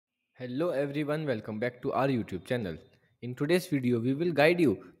Hello everyone, welcome back to our YouTube channel. In today's video, we will guide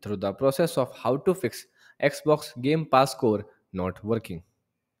you through the process of how to fix Xbox Game Pass core not working.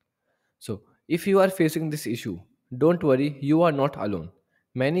 So, if you are facing this issue, don't worry, you are not alone.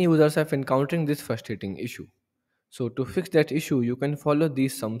 Many users have encountering this frustrating issue. So, to fix that issue, you can follow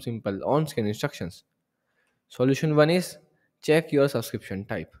these some simple on-screen instructions. Solution 1 is check your subscription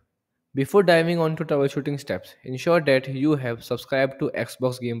type. Before diving on to troubleshooting steps, ensure that you have subscribed to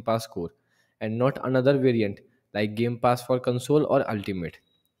Xbox Game Pass Core and not another variant like Game Pass for console or Ultimate.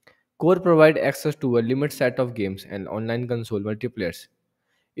 Core provide access to a limited set of games and online console multiplayers.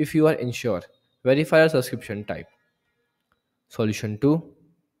 If you are unsure, verify your subscription type. Solution 2.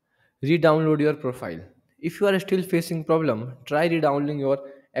 Re-download your profile. If you are still facing problem, try re-downloading your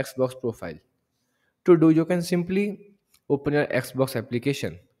Xbox profile. To do, you can simply open your Xbox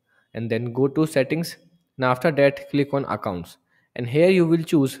application and then go to settings, and after that click on accounts, and here you will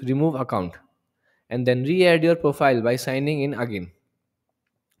choose remove account and then re-add your profile by signing in again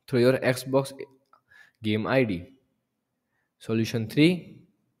through your Xbox game ID. Solution 3.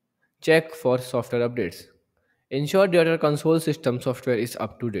 Check for software updates. Ensure that your console system software is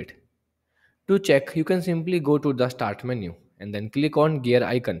up to date. To check, you can simply go to the start menu and then click on gear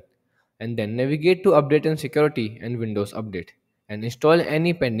icon and then navigate to update and security and Windows update and install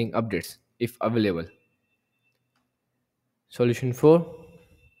any pending updates if available. Solution 4.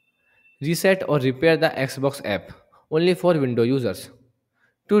 Reset or repair the Xbox app only for Windows users.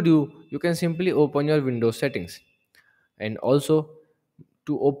 To do, you can simply open your Windows settings and also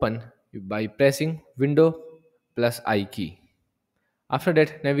to open by pressing Window plus I key. After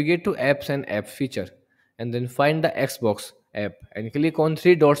that, navigate to Apps and App feature and then find the Xbox app and click on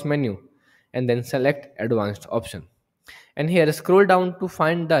three dots menu and then select Advanced option. And here scroll down to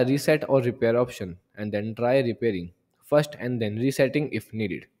find the Reset or Repair option and then try repairing first and then resetting if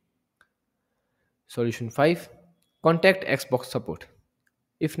needed. Solution 5. Contact Xbox support.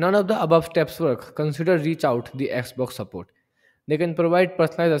 If none of the above steps work, consider reach out the Xbox support. They can provide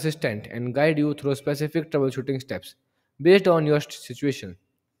personalized assistance and guide you through specific troubleshooting steps based on your situation.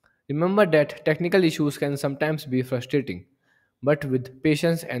 Remember that technical issues can sometimes be frustrating, but with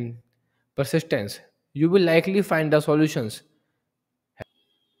patience and persistence, you will likely find the solutions.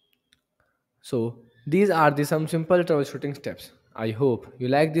 So, these are the some simple troubleshooting steps. I hope you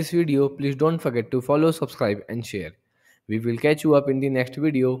like this video. Please don't forget to follow, subscribe, and share. We will catch you up in the next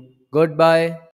video. Goodbye.